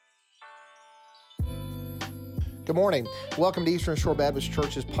Good morning. Welcome to Eastern Shore Baptist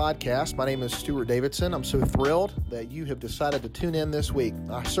Church's podcast. My name is Stuart Davidson. I'm so thrilled that you have decided to tune in this week.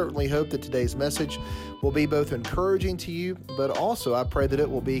 I certainly hope that today's message will be both encouraging to you, but also I pray that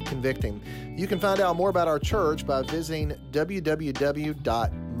it will be convicting. You can find out more about our church by visiting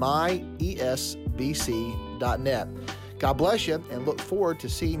www.myesbc.net. God bless you and look forward to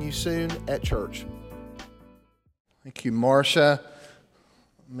seeing you soon at church. Thank you, Marcia.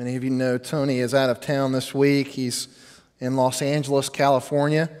 Many of you know Tony is out of town this week. He's in Los Angeles,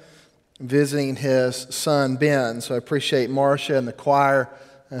 California, visiting his son, Ben. So I appreciate Marcia and the choir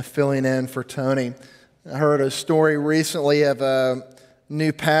filling in for Tony. I heard a story recently of a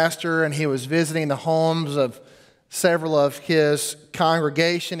new pastor, and he was visiting the homes of several of his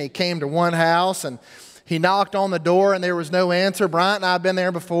congregation. He came to one house, and he knocked on the door, and there was no answer. Bryant and I have been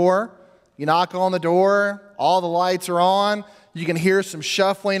there before. You knock on the door, all the lights are on. You can hear some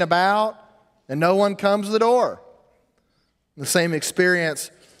shuffling about, and no one comes to the door. The same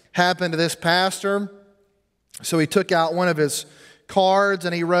experience happened to this pastor. So he took out one of his cards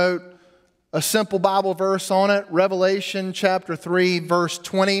and he wrote a simple Bible verse on it, Revelation chapter 3, verse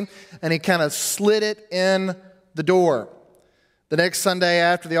 20, and he kind of slid it in the door. The next Sunday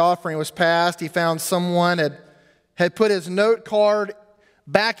after the offering was passed, he found someone had put his note card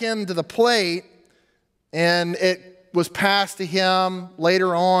back into the plate, and it was passed to him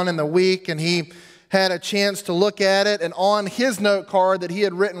later on in the week, and he had a chance to look at it. And on his note card that he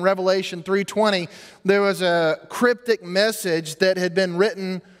had written Revelation 3:20, there was a cryptic message that had been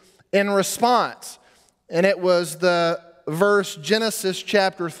written in response. And it was the verse Genesis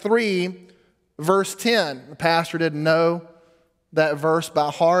chapter 3, verse 10. The pastor didn't know that verse by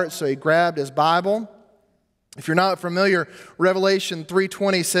heart, so he grabbed his Bible. If you're not familiar, Revelation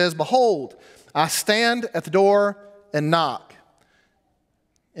 3:20 says, "Behold, I stand at the door and knock."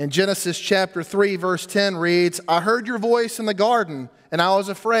 And Genesis chapter 3 verse 10 reads, "I heard your voice in the garden, and I was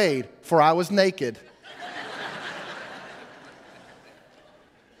afraid, for I was naked."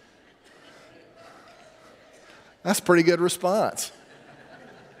 That's a pretty good response.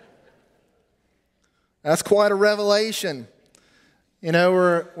 That's quite a revelation. You know,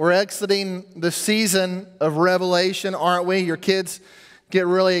 we're exiting the season of Revelation, aren't we? Your kids get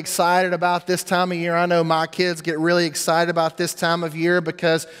really excited about this time of year. I know my kids get really excited about this time of year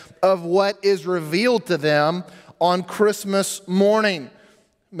because of what is revealed to them on Christmas morning.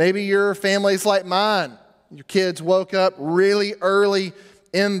 Maybe your family's like mine. Your kids woke up really early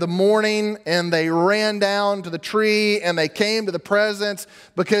in the morning and they ran down to the tree and they came to the presents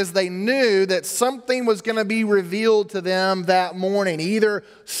because they knew that something was going to be revealed to them that morning. Either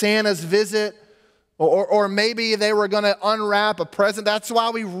Santa's visit, or maybe they were going to unwrap a present. That's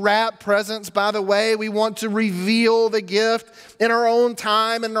why we wrap presents, by the way. We want to reveal the gift in our own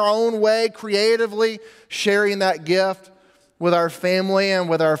time, in our own way, creatively sharing that gift with our family and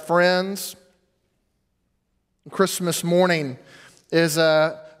with our friends. Christmas morning is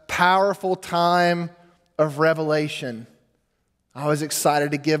a powerful time of revelation. I was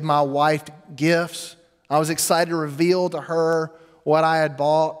excited to give my wife gifts. I was excited to reveal to her what I had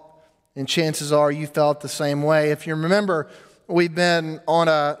bought. And chances are you felt the same way. If you remember, we've been on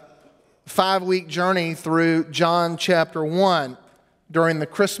a 5-week journey through John chapter 1 during the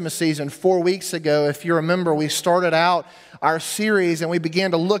Christmas season. 4 weeks ago, if you remember, we started out our series and we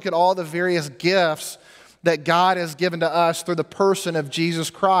began to look at all the various gifts that God has given to us through the person of Jesus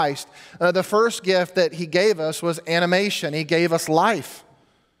Christ. The first gift that He gave us was animation. He gave us life.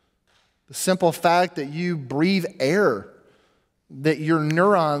 The simple fact that you breathe air, that your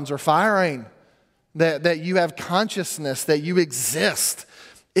neurons are firing, that you have consciousness, that you exist,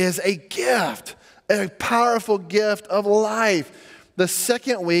 is a gift, a powerful gift of life. The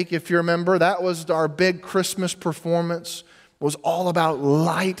second week, if you remember, that was our big Christmas performance, was all about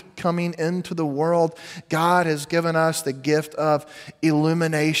light coming into the world. God has given us the gift of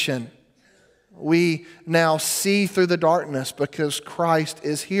illumination. We now see through the darkness because Christ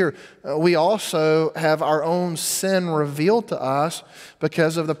is here. We also have our own sin revealed to us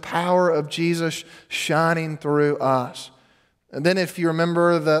because of the power of Jesus shining through us. And then if you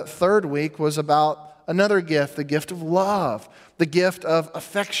remember, the third week was about another gift, the gift of love, the gift of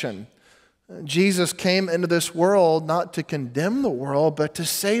affection. Jesus came into this world not to condemn the world, but to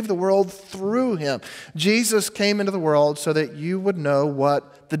save the world through Him. Jesus came into the world so that you would know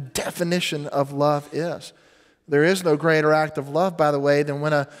what the definition of love is. There is no greater act of love, by the way, than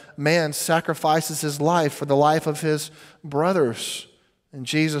when a man sacrifices his life for the life of his brothers. And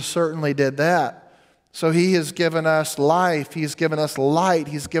Jesus certainly did that. So He has given us life, He's given us light,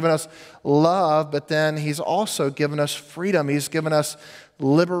 He's given us love, but then He's also given us freedom. He's given us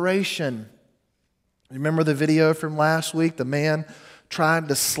liberation. Remember the video from last week? The man trying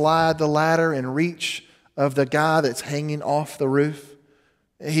to slide the ladder in reach of the guy that's hanging off the roof.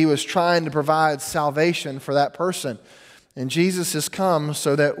 He was trying to provide salvation for that person. And Jesus has come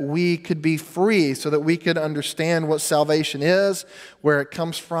so that we could be free, so that we could understand what salvation is, where it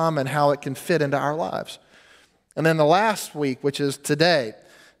comes from, and how it can fit into our lives. And then the last week, which is today,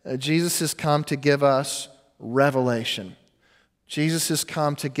 Jesus has come to give us revelation. Jesus has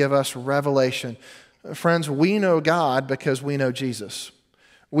come to give us revelation. Friends, we know God because we know Jesus.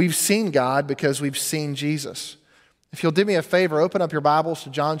 We've seen God because we've seen Jesus. If you'll do me a favor, open up your Bibles to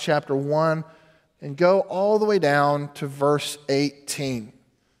John chapter 1 and go all the way down to verse 18.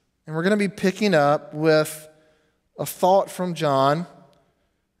 And we're going to be picking up with a thought from John.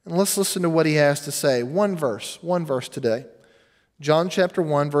 And let's listen to what he has to say. One verse today. John chapter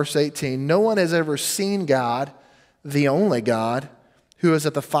 1, verse 18. No one has ever seen God, the only God, who is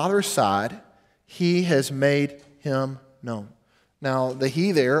at the Father's side. He has made him known. Now, the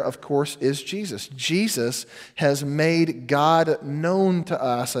he there, of course, is Jesus. Jesus has made God known to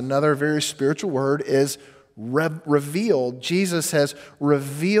us. Another very spiritual word is revealed. Jesus has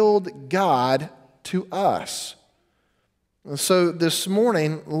revealed God to us. So this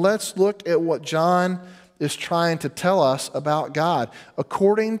morning, let's look at what John is trying to tell us about God.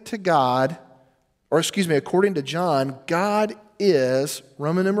 According to John, God is,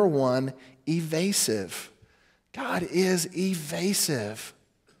 Roman number 1, evasive. God is evasive.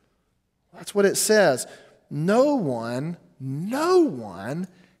 That's what it says. No one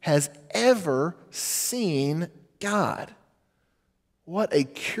has ever seen God. What a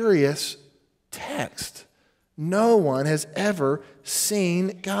curious text. No one has ever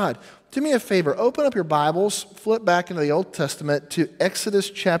seen God. Do me a favor, open up your Bibles, flip back into the Old Testament to Exodus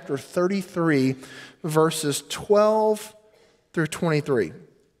chapter 33, verses 12 through 23.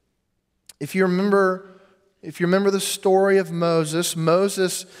 If you remember the story of Moses,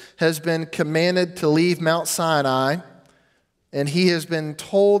 Moses has been commanded to leave Mount Sinai, and he has been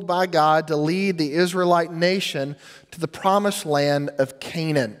told by God to lead the Israelite nation to the promised land of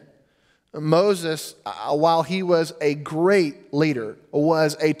Canaan. Moses, while he was a great leader,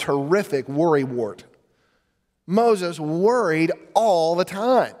 was a terrific worrywart. Moses worried all the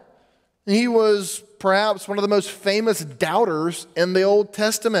time. He was perhaps one of the most famous doubters in the Old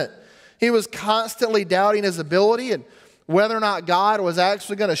Testament. He was constantly doubting his ability and whether or not God was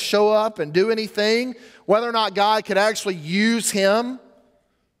actually going to show up and do anything, whether or not God could actually use him.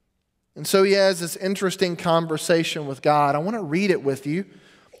 And so he has this interesting conversation with God. I want to read it with you.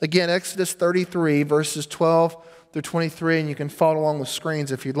 Again, Exodus 33, verses 12 through 23, and you can follow along with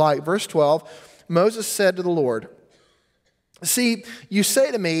screens if you'd like. Verse 12, Moses said to the Lord, "See, you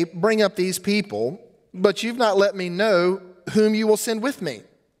say to me, bring up these people, but you've not let me know whom you will send with me.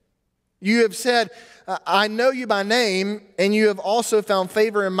 You have said, I know you by name, and you have also found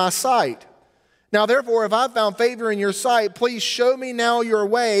favor in my sight. Now therefore, if I've found favor in your sight, please show me now your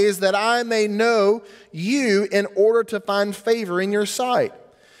ways that I may know you in order to find favor in your sight.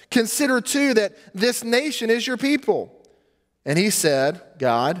 Consider too that this nation is your people." And he said,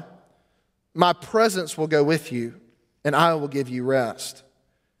 God, "My presence will go with you, and I will give you rest."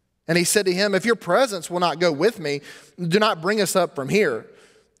 And he said to him, "If your presence will not go with me, do not bring us up from here.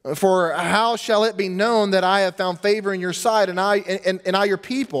 For how shall it be known that I have found favor in your sight, and I your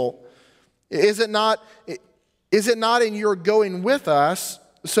people? Is it not in your going with us,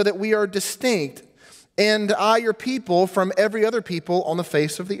 so that we are distinct, and I your people from every other people on the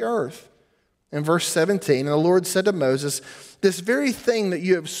face of the earth?" In verse 17, and the Lord said to Moses, "This very thing that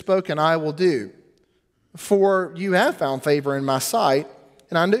you have spoken I will do, for you have found favor in my sight,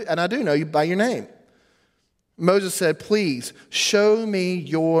 and I do know you by your name." Moses said, "Please show me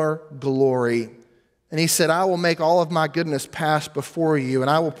your glory." And he said, "I will make all of my goodness pass before you, and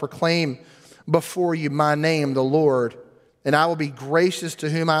I will proclaim before you my name, the Lord. And I will be gracious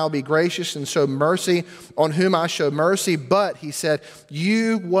to whom I will be gracious, and show mercy on whom I show mercy. But," he said,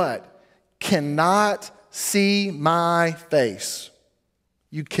 "you" what? "Cannot see my face.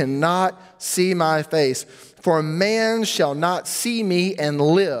 You cannot see my face. For man shall not see me and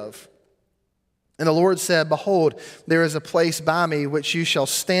live." And the Lord said, "Behold, there is a place by me which you shall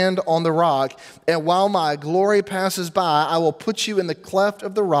stand on the rock. And while my glory passes by, I will put you in the cleft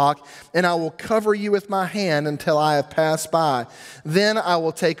of the rock, and I will cover you with my hand until I have passed by. Then I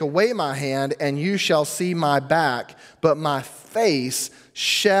will take away my hand, and you shall see my back, but my face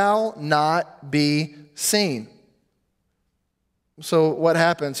shall not be seen." So what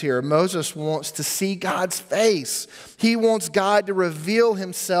happens here? Moses wants to see God's face. He wants God to reveal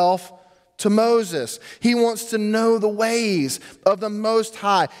himself to Moses. He wants to know the ways of the Most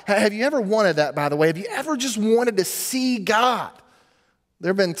High. Have you ever wanted that, by the way? Have you ever just wanted to see God? There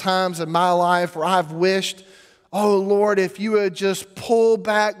have been times in my life where I've wished, oh Lord, if you would just pull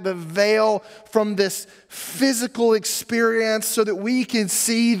back the veil from this physical experience so that we can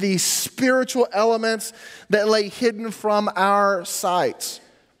see these spiritual elements that lay hidden from our sights.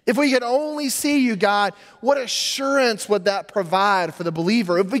 If we could only see you, God, what assurance would that provide for the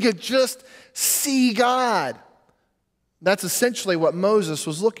believer? If we could just see God. That's essentially what Moses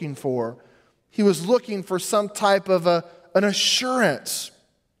was looking for. He was looking for some type of an assurance.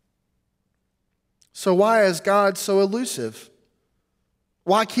 So why is God so elusive?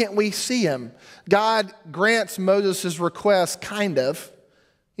 Why can't we see him? God grants Moses' request, kind of.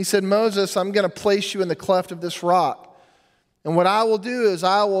 He said, Moses, I'm going to place you in the cleft of this rock. And what I will do is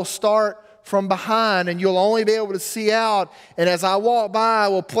I will start from behind, and you'll only be able to see out. And as I walk by, I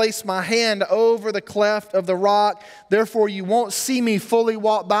will place my hand over the cleft of the rock. Therefore, you won't see me fully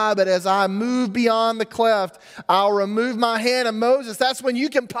walk by, but as I move beyond the cleft, I'll remove my hand. And Moses, that's when you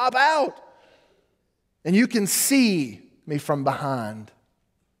can pop out. And you can see me from behind.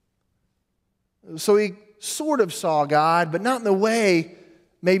 So he sort of saw God, but not in the way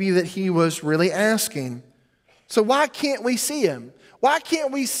maybe that he was really asking. So why can't we see him? Why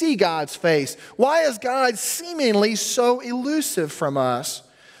can't we see God's face? Why is God seemingly so elusive from us?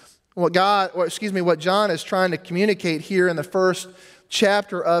 What John is trying to communicate here in the first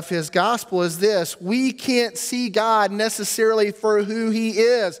chapter of his gospel is this: we can't see God necessarily for who he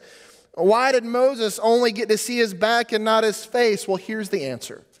is. Why did Moses only get to see his back and not his face? Well, here's the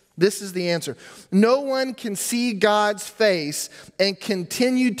answer. This is the answer. No one can see God's face and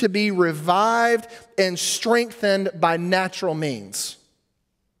continue to be revived and strengthened by natural means.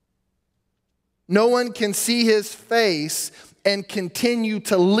 No one can see his face and continue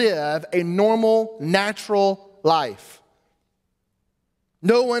to live a normal, natural life.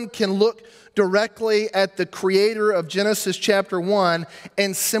 No one can look directly at the creator of Genesis chapter 1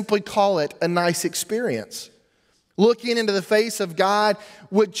 and simply call it a nice experience. Looking into the face of God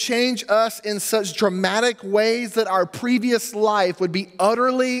would change us in such dramatic ways that our previous life would be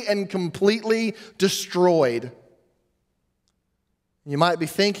utterly and completely destroyed. You might be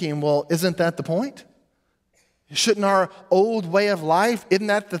thinking, well, isn't that the point? Shouldn't our old way of life, isn't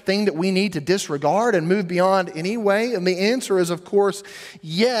that the thing that we need to disregard and move beyond anyway? And the answer is, of course,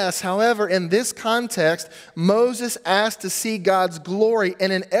 yes. However, in this context, Moses asked to see God's glory.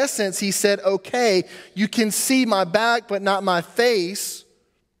 And in essence, he said, okay, you can see my back, but not my face.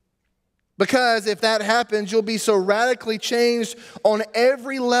 Because if that happens, you'll be so radically changed on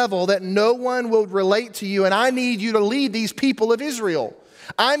every level that no one will relate to you. And I need you to lead these people of Israel.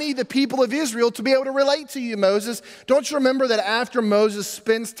 I need the people of Israel to be able to relate to you, Moses. Don't you remember that after Moses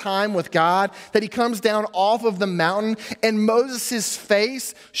spends time with God, that he comes down off of the mountain and Moses'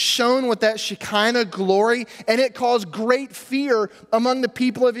 face shone with that Shekinah glory, and it caused great fear among the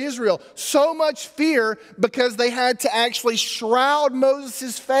people of Israel. So much fear because they had to actually shroud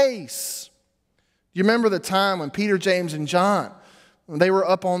Moses' face. Do you remember the time when Peter, James, and John, when they were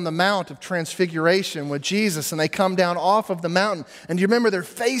up on the Mount of Transfiguration with Jesus, and they come down off of the mountain, and you remember their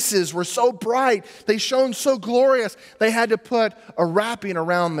faces were so bright, they shone so glorious, they had to put a wrapping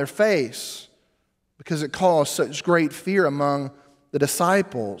around their face because it caused such great fear among the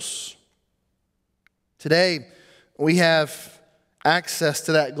disciples. Today, we have access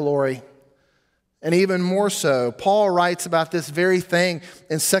to that glory. And even more so, Paul writes about this very thing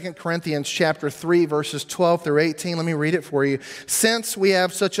in 2 Corinthians chapter 3, verses 12 through 18. Let me read it for you. Since we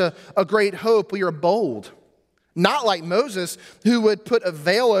have such a great hope, we are bold. Not like Moses, who would put a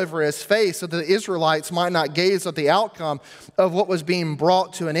veil over his face so that the Israelites might not gaze at the outcome of what was being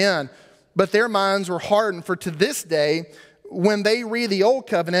brought to an end. But their minds were hardened, for to this day, when they read the Old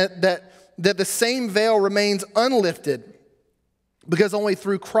Covenant, that the same veil remains unlifted, because only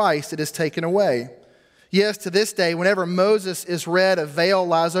through Christ it is taken away. Yes, to this day, whenever Moses is read, a veil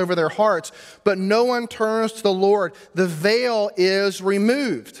lies over their hearts, but no one turns to the Lord. The veil is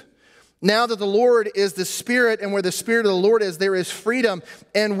removed. Now that the Lord is the Spirit, and where the Spirit of the Lord is, there is freedom.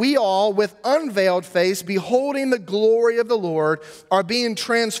 And we all, with unveiled face, beholding the glory of the Lord, are being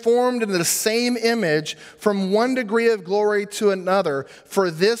transformed into the same image from one degree of glory to another. For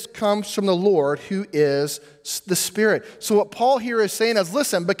this comes from the Lord, who is the Spirit. So what Paul here is saying is,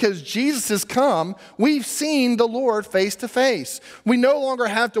 listen, because Jesus has come, we've seen the Lord face to face. We no longer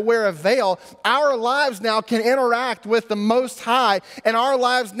have to wear a veil. Our lives now can interact with the Most High, and our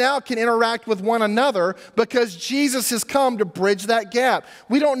lives now can interact with one another because Jesus has come to bridge that gap.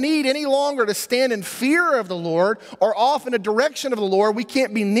 We don't need any longer to stand in fear of the Lord or off in a direction of the Lord. We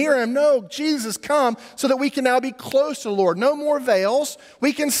can't be near Him. No, Jesus has come so that we can now be close to the Lord. No more veils.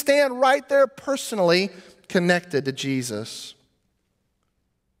 We can stand right there personally connected to Jesus.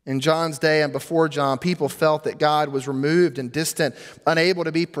 In John's day and before John, people felt that God was removed and distant, unable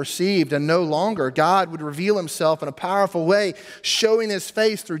to be perceived, and no longer. God would reveal Himself in a powerful way, showing His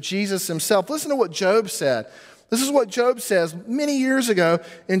face through Jesus Himself. Listen to what Job said. This is what Job says many years ago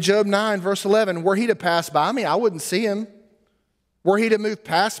in Job 9, verse 11. Were He to pass by me, I wouldn't see Him. Were He to move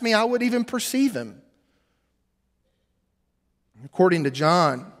past me, I wouldn't even perceive Him. According to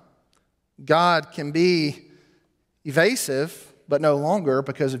John, God can be evasive, but no longer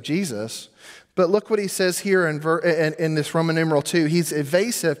because of Jesus. But look what he says here in this Roman numeral 2. He's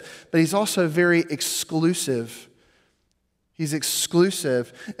evasive, but he's also very exclusive. He's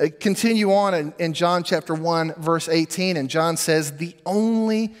exclusive. Continue on in John chapter 1, verse 18, and John says, the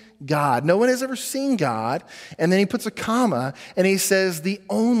only God. No one has ever seen God. And then he puts a comma, and he says, the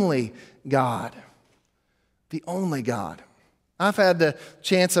only God. The only God. I've had the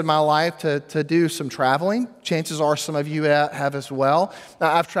chance in my life to do some traveling. Chances are some of you have as well.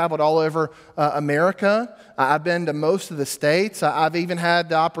 I've traveled all over America. I've been to most of the states. I've even had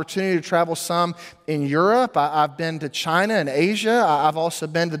the opportunity to travel some in Europe. I've been to China and Asia. I've also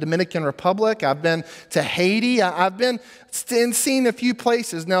been to the Dominican Republic. I've been to Haiti. I've been and seen a few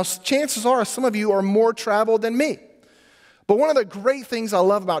places. Now, chances are some of you are more traveled than me. But one of the great things I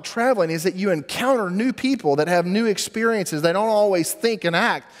love about traveling is that you encounter new people that have new experiences. They don't always think and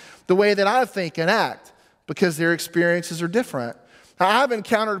act the way that I think and act because their experiences are different. I've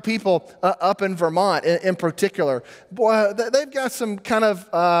encountered people up in Vermont in particular. Boy, they've got some kind of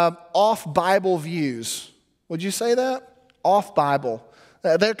off-Bible views. Would you say that? Off-Bible.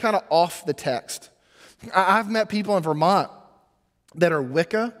 They're kind of off the text. I've met people in Vermont that are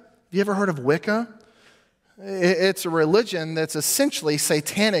Wicca. Have you ever heard of Wicca? It's a religion that's essentially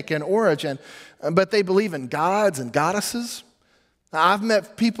satanic in origin, but they believe in gods and goddesses. I've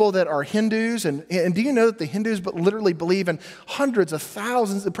met people that are Hindus, and do you know that the Hindus literally believe in hundreds of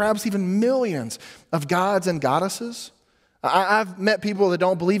thousands, perhaps even millions of gods and goddesses? I've met people that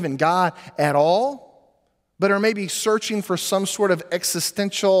don't believe in God at all, but are maybe searching for some sort of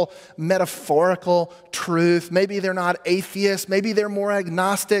existential, metaphorical truth. Maybe they're not atheists, maybe they're more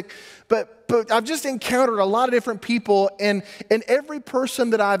agnostic, but I've just encountered a lot of different people, and every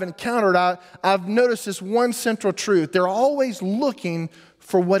person that I've encountered, I've noticed this one central truth. They're always looking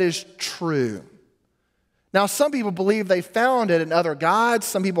for what is true. Now, some people believe they found it in other gods.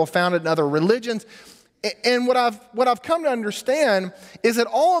 Some people found it in other religions. And what I've come to understand is that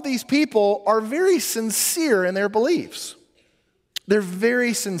all of these people are very sincere in their beliefs. They're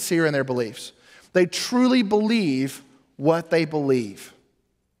very sincere in their beliefs. They truly believe what they believe.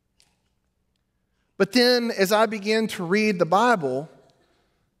 But then as I begin to read the Bible,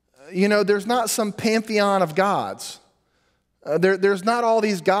 there's not some pantheon of gods. There's not all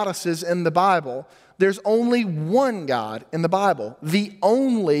these goddesses in the Bible. There's only one God in the Bible, the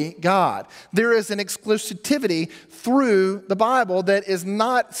only God. There is an exclusivity through the Bible that is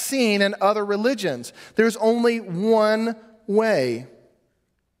not seen in other religions. There's only one way.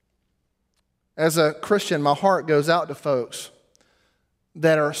 As a Christian, my heart goes out to folks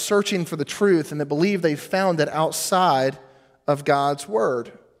that are searching for the truth and that believe they've found it outside of God's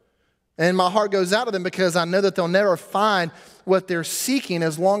Word. And my heart goes out to them because I know that they'll never find what they're seeking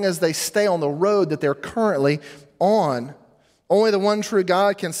as long as they stay on the road that they're currently on. Only the one true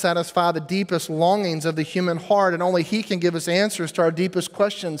God can satisfy the deepest longings of the human heart, and only He can give us answers to our deepest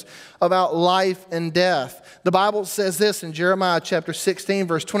questions about life and death. The Bible says this in Jeremiah chapter 16,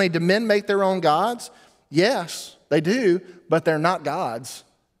 verse 20, do men make their own gods? Yes, they do, but they're not gods.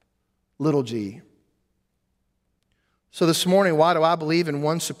 Little g. So this morning, why do I believe in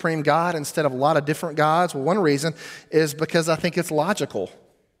one supreme God instead of a lot of different gods? Well, one reason is because I think it's logical.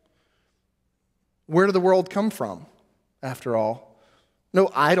 Where did the world come from, after all? No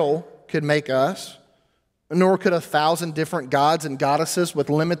idol could make us, nor could 1,000 different gods and goddesses with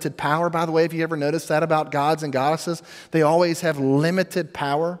limited power. By the way, have you ever noticed that about gods and goddesses? They always have limited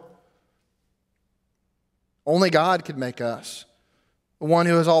power. Only God could make us. the one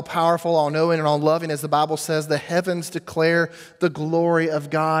who is all-powerful, all-knowing, and all-loving. As the Bible says, the heavens declare the glory of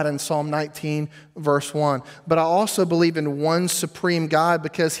God in Psalm 19, verse 1. But I also believe in one supreme God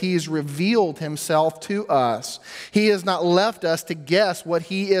because he has revealed himself to us. He has not left us to guess what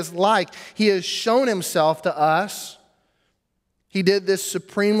he is like. He has shown himself to us. He did this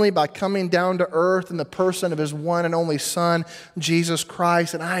supremely by coming down to earth in the person of his one and only Son, Jesus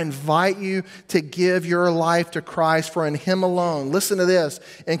Christ. And I invite you to give your life to Christ, for in him alone, listen to this,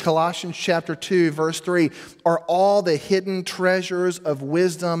 in Colossians chapter 2, verse 3, are all the hidden treasures of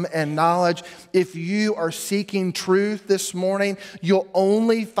wisdom and knowledge. If you are seeking truth this morning, you'll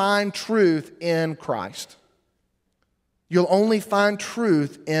only find truth in Christ. You'll only find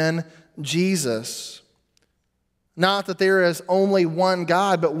truth in Jesus. Not that there is only one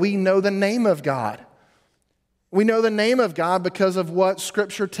God, but we know the name of God. We know the name of God because of what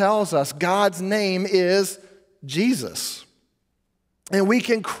Scripture tells us. God's name is Jesus. And we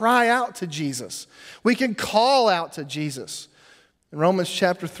can cry out to Jesus. We can call out to Jesus. In Romans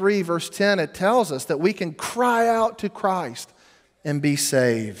chapter 3, verse 10, it tells us that we can cry out to Christ and be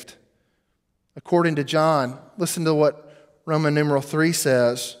saved. According to John, listen to what Roman numeral 3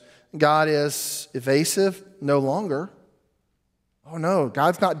 says. God is evasive, no longer. Oh no,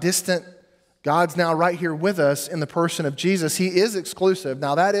 God's not distant. God's now right here with us in the person of Jesus. He is exclusive.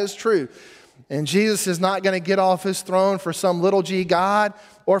 Now that is true. And Jesus is not going to get off his throne for some little g God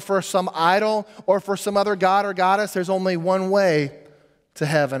or for some idol or for some other god or goddess. There's only one way to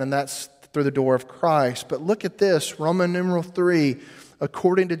heaven, and that's through the door of Christ. But look at this, Roman numeral 3.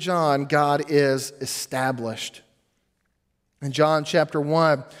 According to John, God is established. In John chapter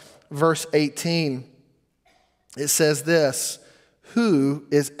 1, verse 18, it says this, who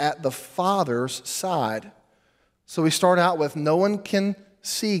is at the Father's side? So we start out with no one can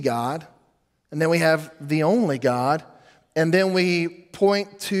see God, and then we have the only God, and then we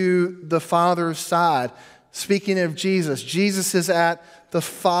point to the Father's side. Speaking of Jesus, Jesus is at the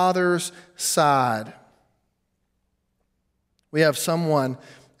Father's side. We have someone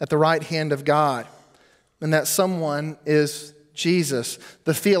at the right hand of God, and that someone is Jesus.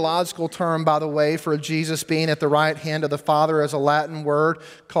 The theological term, by the way, for Jesus being at the right hand of the Father is a Latin word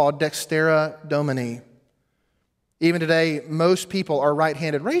called dextera domini. Even today, most people are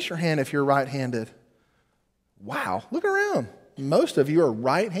right-handed. Raise your hand if you're right-handed. Wow, look around. Most of you are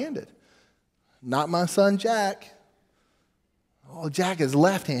right-handed. Not my son Jack. Oh, Jack is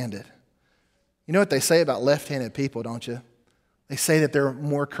left-handed. You know what they say about left-handed people, don't you? They say that they're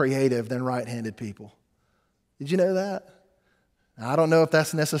more creative than right-handed people. Did you know that? I don't know if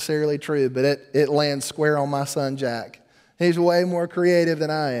that's necessarily true, but it lands square on my son Jack. He's way more creative than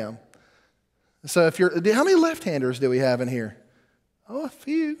I am. So how many left-handers do we have in here? Oh, a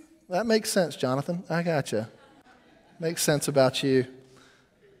few. That makes sense, Jonathan. I got you. Makes sense about you.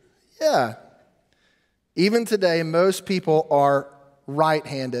 Yeah. Even today, most people are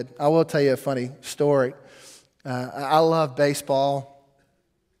right-handed. I will tell you a funny story. I love baseball.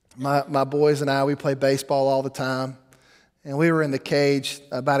 My boys and I, we play baseball all the time. And we were in the cage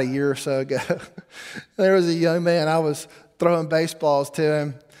about a year or so ago. There was a young man, I was throwing baseballs to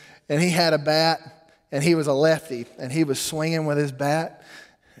him, and he had a bat, and he was a lefty, and he was swinging with his bat,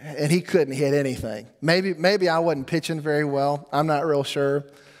 and he couldn't hit anything. Maybe I wasn't pitching very well. I'm not real sure.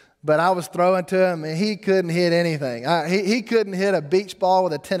 But I was throwing to him, and he couldn't hit anything. He couldn't hit a beach ball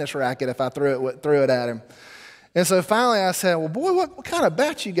with a tennis racket if I threw it at him. And so finally I said, well, boy, what kind of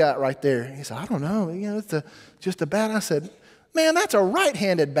bat you got right there? He said, I don't know. It's just a bat. I said, man, that's a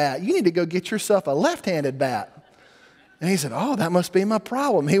right-handed bat. You need to go get yourself a left-handed bat. And he said, oh, that must be my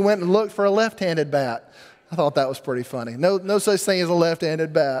problem. He went and looked for a left-handed bat. I thought that was pretty funny. No such thing as a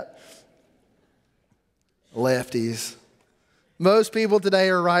left-handed bat. Lefties. Most people today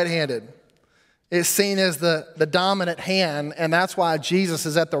are right-handed. It's seen as the dominant hand, and that's why Jesus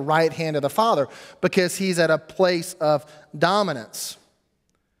is at the right hand of the Father, because he's at a place of dominance.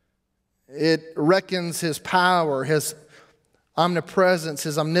 It reckons his power, his omnipresence,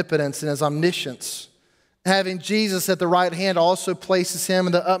 his omnipotence, and his omniscience. Having Jesus at the right hand also places him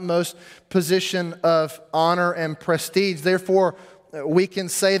in the utmost position of honor and prestige. Therefore, we can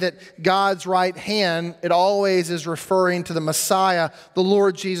say that God's right hand, it always is referring to the Messiah, the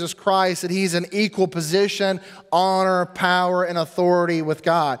Lord Jesus Christ, that he's in equal position, honor, power, and authority with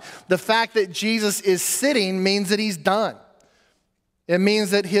God. The fact that Jesus is sitting means that he's done. It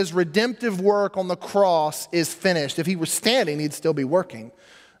means that his redemptive work on the cross is finished. If he were standing, he'd still be working.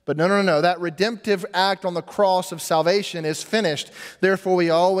 But no. That redemptive act on the cross of salvation is finished. Therefore, we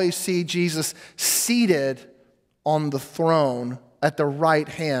always see Jesus seated on the throne at the right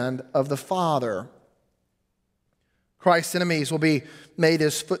hand of the Father. Christ's enemies will be made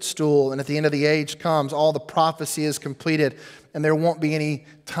his footstool, and at the end of the age comes, all the prophecy is completed, and there won't be any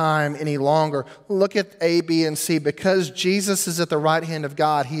time any longer. Look at A, B, and C. Because Jesus is at the right hand of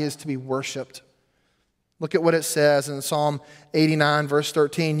God, he is to be worshiped. Look at what it says in Psalm 89, verse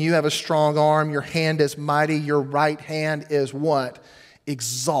 13. You have a strong arm, your hand is mighty, your right hand is what?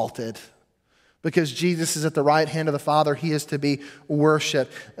 Exalted. Because Jesus is at the right hand of the Father, he is to be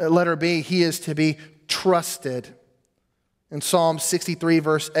worshiped. Letter B, he is to be trusted. In Psalm 63,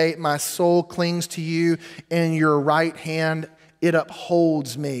 verse 8, my soul clings to you, and your right hand, it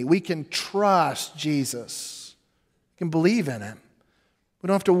upholds me. We can trust Jesus. We can believe in him. We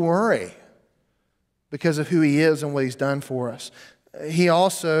don't have to worry because of who he is and what he's done for us. He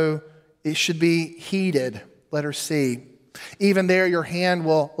also, it should be heeded. Letter C. Even there, your hand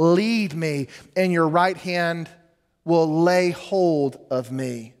will lead me, and your right hand will lay hold of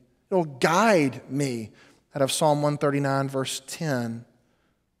me. It will guide me. Out of Psalm 139, verse 10,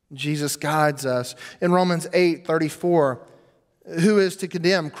 Jesus guides us. In Romans 8:34, who is to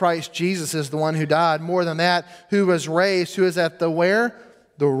condemn? Christ Jesus is the one who died. More than that, who was raised, who is at the where?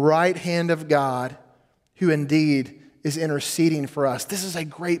 The right hand of God, who indeed is interceding for us. This is a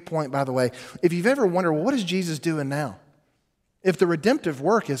great point, by the way. If you've ever wondered, well, what is Jesus doing now? If the redemptive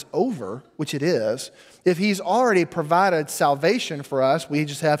work is over, which it is, if he's already provided salvation for us, we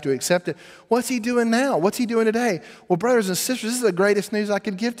just have to accept it. What's he doing now? What's he doing today? Well, brothers and sisters, this is the greatest news I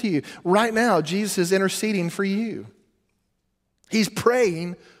could give to you. Right now, Jesus is interceding for you. He's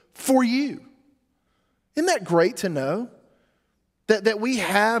praying for you. Isn't that great to know? That we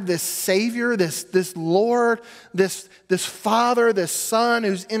have this Savior, this Lord, this Father, this Son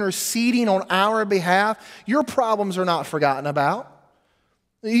who's interceding on our behalf. Your problems are not forgotten about.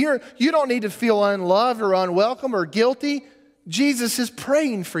 You don't need to feel unloved or unwelcome or guilty. Jesus is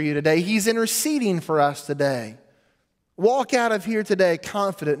praying for you today. He's interceding for us today. Walk out of here today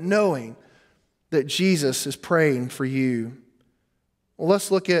confident, knowing that Jesus is praying for you. Well,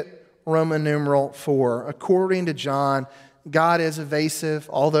 let's look at Roman numeral 4. According to John, God is evasive,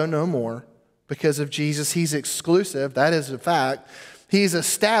 although no more. Because of Jesus, he's exclusive. That is a fact. He's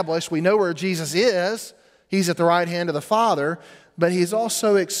established. We know where Jesus is. He's at the right hand of the Father. But he's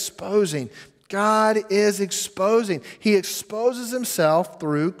also exposing. God is exposing. He exposes himself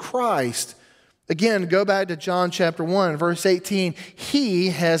through Christ. Again, go back to John chapter 1, verse 18. He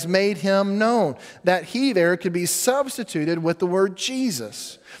has made him known. That he there could be substituted with the word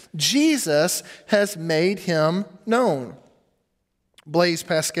Jesus. Jesus has made him known. Blaise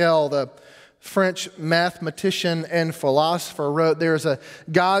Pascal, the French mathematician and philosopher, wrote, there's a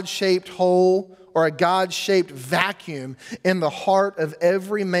God-shaped hole or a God-shaped vacuum in the heart of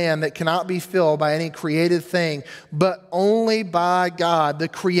every man that cannot be filled by any created thing, but only by God, the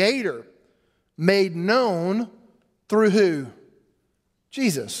Creator, made known through who?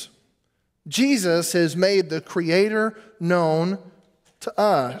 Jesus. Jesus has made the Creator known to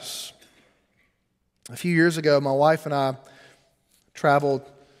us. A few years ago, my wife and I traveled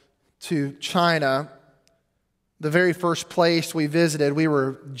to China. The very first place we visited, we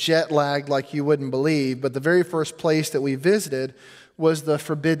were jet lagged like you wouldn't believe, but the very first place that we visited was the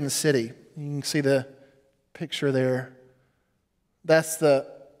Forbidden City. You can see the picture there. That's the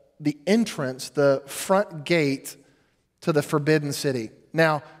entrance, the front gate to the Forbidden City.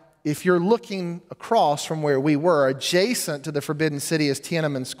 Now, if you're looking across from where we were, adjacent to the Forbidden City is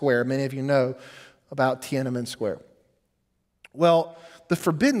Tiananmen Square. Many of you know about Tiananmen Square. Well, the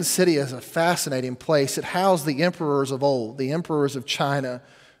Forbidden City is a fascinating place. It housed the emperors of old, the emperors of China,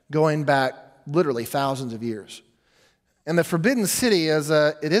 going back literally thousands of years. And the Forbidden City is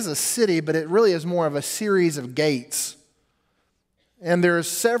a city, but it really is more of a series of gates. And there's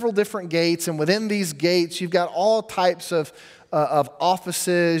several different gates, and within these gates, you've got all types of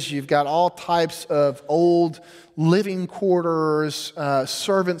offices. You've got all types of old living quarters,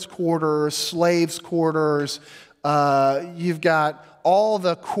 servants' quarters, slaves' quarters. You've got all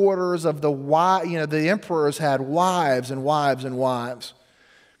the quarters of the emperors had wives and wives and wives.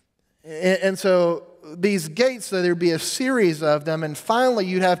 And so these gates, so there'd be a series of them, and finally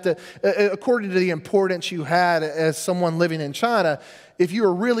you'd have to, according to the importance you had as someone living in China, if you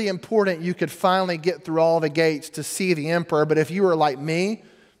were really important, you could finally get through all the gates to see the emperor. But if you were like me,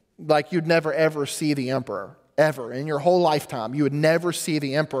 like you'd never ever see the emperor, ever. In your whole lifetime, you would never see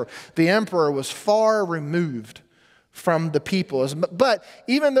the emperor. The emperor was far removed from the people. But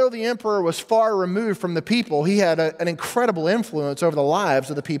even though the emperor was far removed from the people, he had an incredible influence over the lives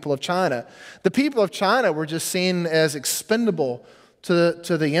of the people of China. The people of China were just seen as expendable to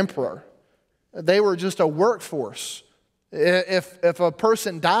the emperor. They were just a workforce. If a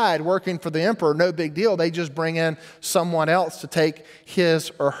person died working for the emperor, no big deal. They just bring in someone else to take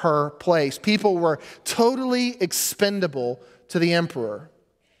his or her place. People were totally expendable to the emperor.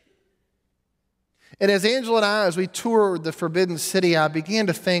 And as Angela and I, as we toured the Forbidden City, I began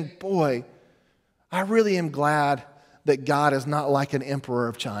to think, boy, I really am glad that God is not like an emperor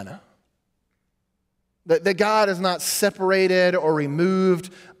of China. That God is not separated or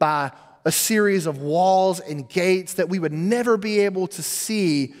removed by a series of walls and gates that we would never be able to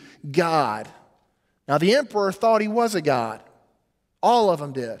see God. Now, the emperor thought he was a God. All of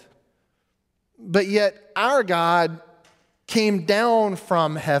them did. But yet, our God came down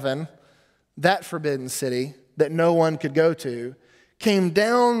from heaven, that forbidden city that no one could go to, came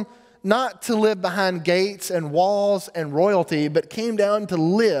down not to live behind gates and walls and royalty, but came down to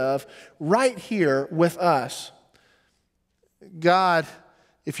live right here with us. God,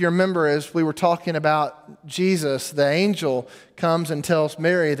 if you remember, as we were talking about Jesus, the angel comes and tells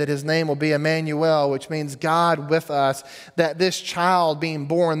Mary that his name will be Emmanuel, which means God with us, that this child being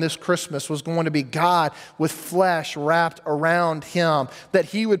born this Christmas was going to be God with flesh wrapped around him, that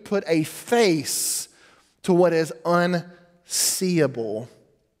he would put a face to what is unseeable.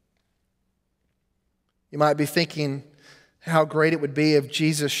 You might be thinking how great it would be if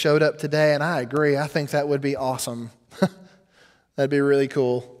Jesus showed up today, and I agree. I think that would be awesome. That'd be really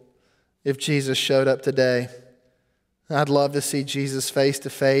cool if Jesus showed up today. I'd love to see Jesus face to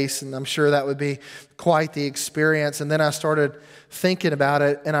face, and I'm sure that would be quite the experience. And then I started thinking about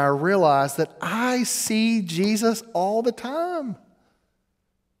it, and I realized that I see Jesus all the time.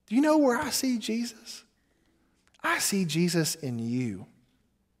 Do you know where I see Jesus? I see Jesus in you.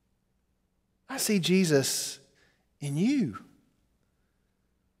 I see Jesus in you.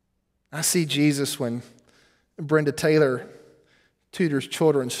 I see Jesus when Brenda Taylor tutors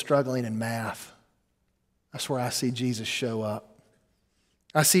children struggling in math. That's where I see Jesus show up.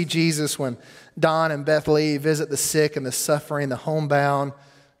 I see Jesus when Don and Beth Lee visit the sick and the suffering, the homebound,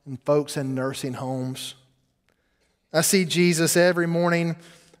 and folks in nursing homes. I see Jesus every morning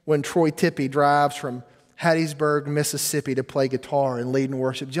when Troy Tippie drives from Hattiesburg, Mississippi to play guitar and lead in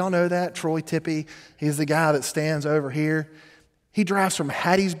worship. Did y'all know that? Troy Tippie, he's the guy that stands over here. He drives from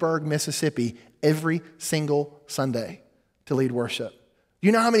Hattiesburg, Mississippi every single Sunday to lead worship.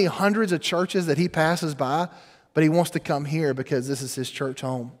 You know how many hundreds of churches that he passes by, but he wants to come here because this is his church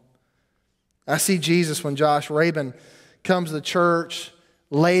home. I see Jesus when Josh Rabin comes to the church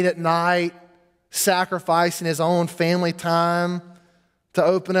late at night, sacrificing his own family time to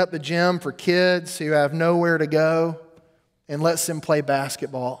open up the gym for kids who have nowhere to go and lets them play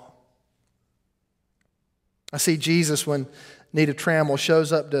basketball. I see Jesus when Nita Trammell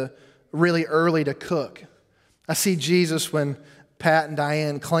shows up really early to cook. I see Jesus when Pat and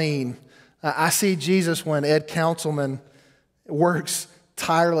Diane clean. I see Jesus when Ed Councilman works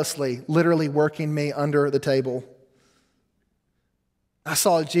tirelessly, literally working me under the table. I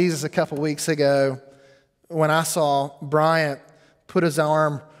saw Jesus a couple weeks ago when I saw Bryant put his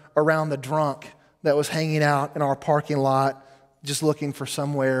arm around the drunk that was hanging out in our parking lot just looking for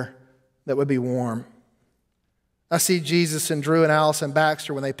somewhere that would be warm. I see Jesus and Drew and Allison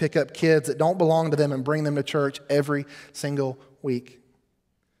Baxter when they pick up kids that don't belong to them and bring them to church every single week.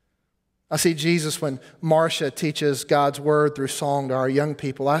 I see Jesus when Marcia teaches God's word through song to our young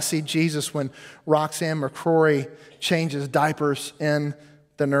people. I see Jesus when Roxanne McCrory changes diapers in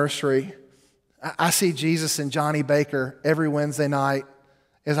the nursery. I see Jesus and Johnny Baker every Wednesday night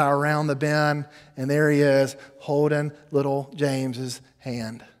as I round the bend, and there he is holding little James's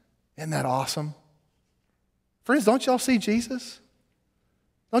hand. Isn't that awesome? Friends, don't y'all see Jesus?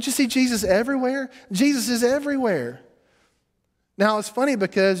 Don't you see Jesus everywhere? Jesus is everywhere. Now, it's funny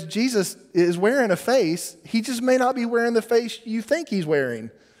because Jesus is wearing a face. He just may not be wearing the face you think he's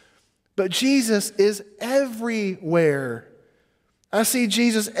wearing. But Jesus is everywhere. I see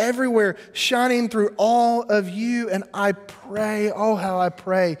Jesus everywhere, shining through all of you. And I pray, oh, how I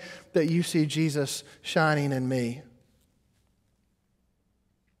pray that you see Jesus shining in me.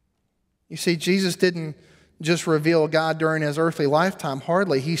 You see, Jesus didn't just reveal God during his earthly lifetime.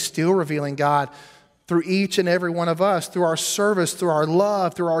 Hardly. He's still revealing God through each and every one of us, through our service, through our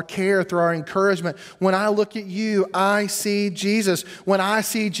love, through our care, through our encouragement. When I look at you, I see Jesus. When I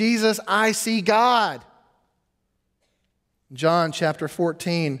see Jesus, I see God. John chapter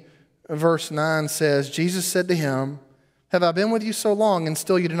 14, verse 9 says, Jesus said to him, "Have I been with you so long, and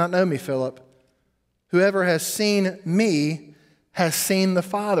still you do not know me, Philip? Whoever has seen me has seen the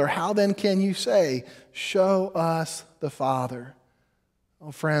Father. How then can you say, 'Show us the Father'?"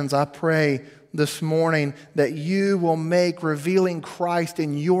 Oh, friends, I pray this morning that you will make revealing Christ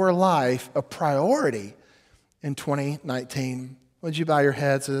in your life a priority in 2019. Would you bow your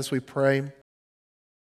heads as we pray?